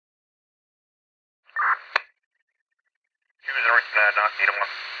Doc, need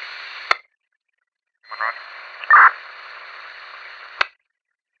one. One run.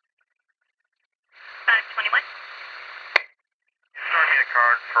 521. Start me a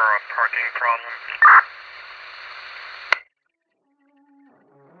card for a parking problem.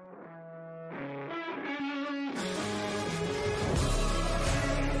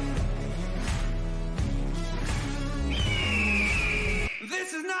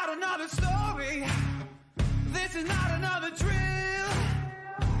 This is not another story. This is not another drill.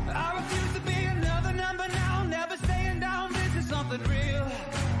 I refuse to be another number now. Never staying down. This is something real.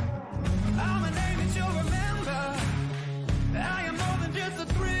 I'm a name that you'll remember. I am more than just a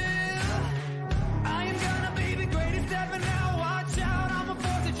thrill. I am gonna be the greatest ever now. Watch out, I'm a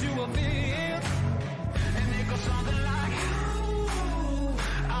force that you will feel. And it goes something like, ooh,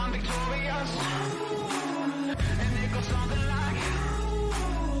 I'm victorious. And it goes something like,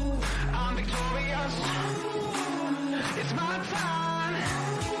 I'm victorious. It's my time.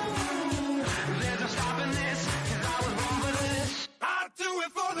 There's no stopping this, 'cause I was born for this. I do it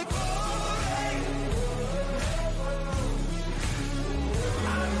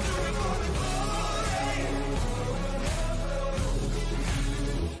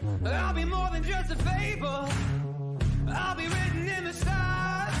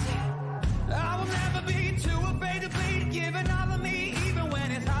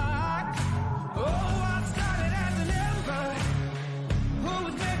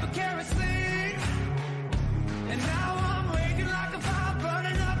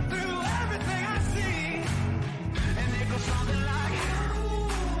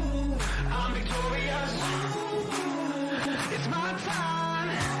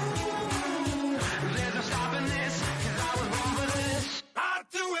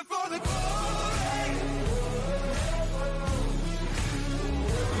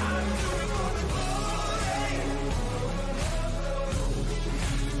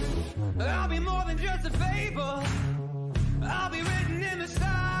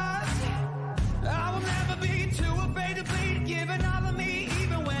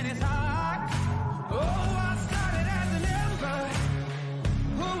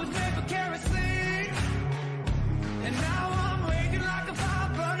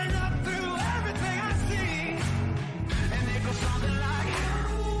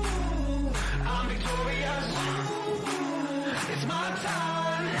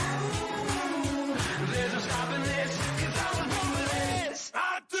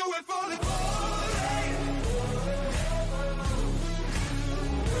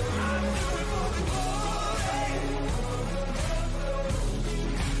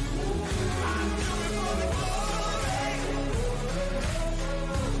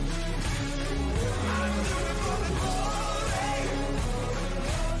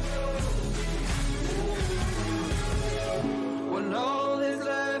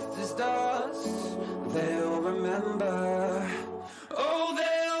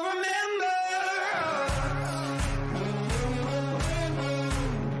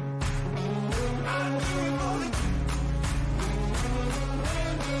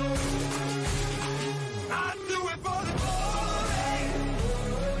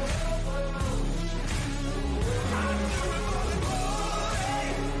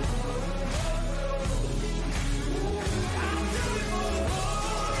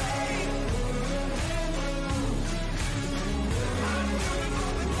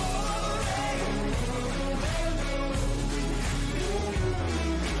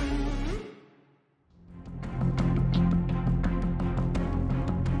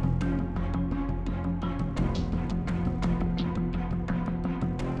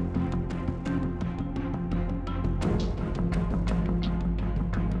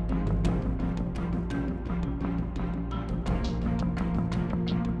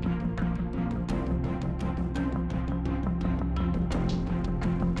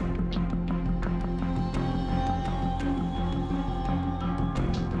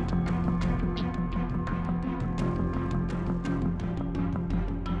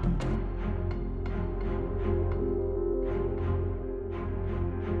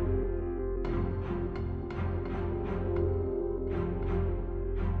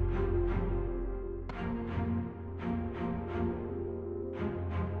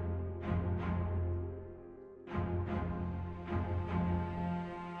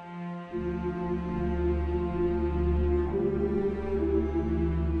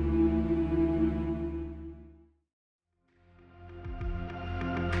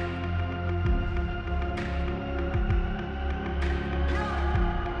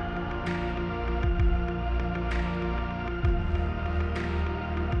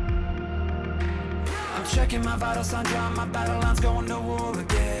Checking my vital sign, drawing my battle lines, going to war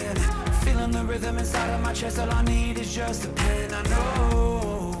again. Feeling the rhythm inside of my chest, all I need is just a pen. I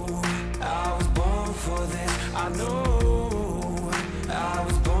know I was born for this. I know I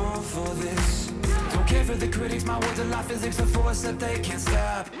was born for this. Don't care for the critics, my words are like physics, a force that they can't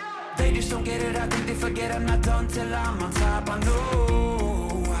stop. They just don't get it, I think they forget I'm not done till I'm on top. I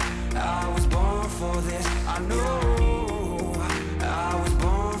know I was born for this. I know I was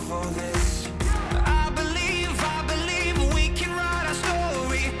born for this. I believe we can write our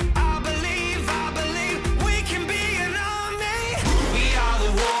story. I believe we can be an army. We are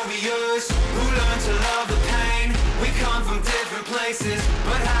the warriors who learn to love the pain. We come from different places,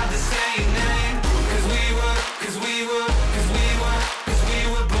 but have the same name. Cause we were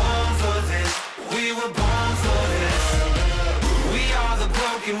born for this. We were born for this. We are the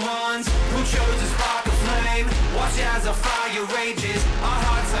broken ones who chose to spark a flame. Watch as our fire rages, our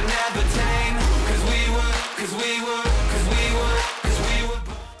hearts are never tame. Cause we were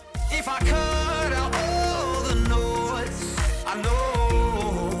If I cut out all the noise, I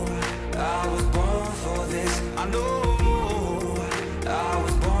know I was born for this. I know I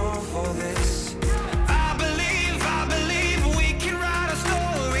was born for this. I believe we can write a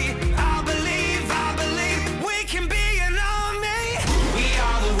story. I believe we can be an army. We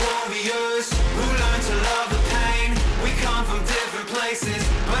are the warriors who learn to love the pain. We come from different places,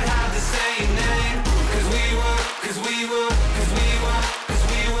 but have the same name. Cause we were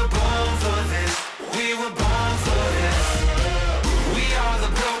born for this. We were born for this. We are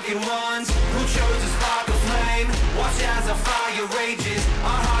the broken ones who chose to spark a flame. Watch as our fire rages,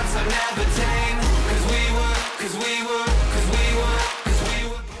 our hearts are never tame. Cause we were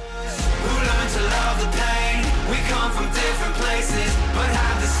who learned to love the pain. We come from different places, but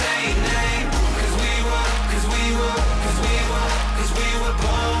have the same name. Cause we were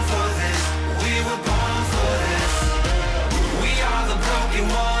born for this. We were born for this. We are the broken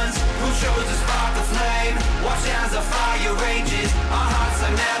ones who chose to spark the flame. Watch as our fire rages, our hearts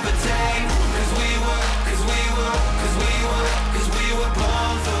are never tame. Cause we were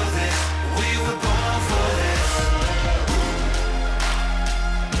born for this. We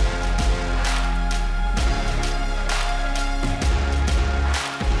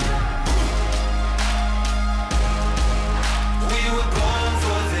were born for this. We were born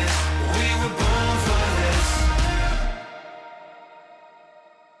for this. We were born for this.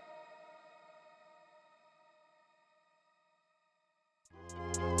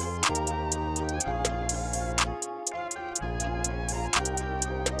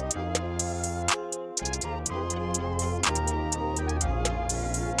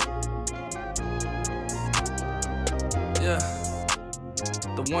 Yeah,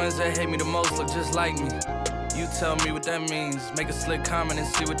 the ones that hate me the most look just like me. You tell me what that means. Make a slick comment and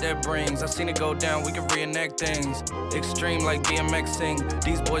see what that brings. I seen it go down, we can reenact things. Extreme like BMXing.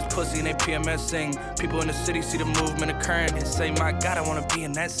 These boys pussy and they PMSing. People in the city see the movement occurring and say, my God, I wanna be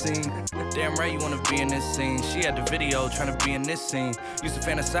in that scene. Damn right you wanna be in this scene. She had the video trying to be in this scene. Used to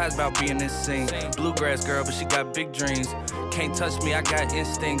fantasize about being this scene. Bluegrass girl, but she got big dreams. Can't touch me, I got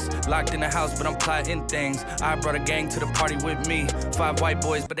instincts. Locked in the house, but I'm plotting things. I brought a gang to the party with me. 5 white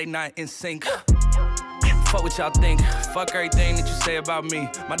boys, but they not in sync. Fuck what y'all think, fuck everything that you say about me.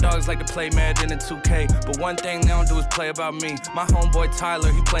 My dogs like to play Madden and 2K, but one thing they don't do is play about me. My homeboy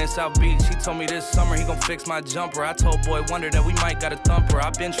Tyler, he playing South Beach. He told me this summer he gon' fix my jumper. I told Boy Wonder that we might got a thumper.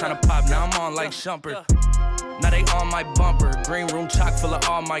 I been tryna pop, now I'm on like Shumpert. Now they on my bumper. Green room chock full of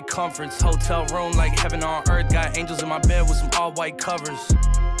all my comforts. Hotel room like heaven on earth. Got angels in my bed with some all white covers.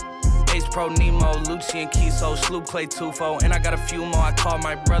 Ace Pro Nemo, Lucci and Kiso, Sloop Clay Tufo, and I got a few more I call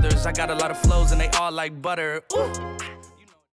my brothers. I got a lot of flows and they all like butter. Ooh.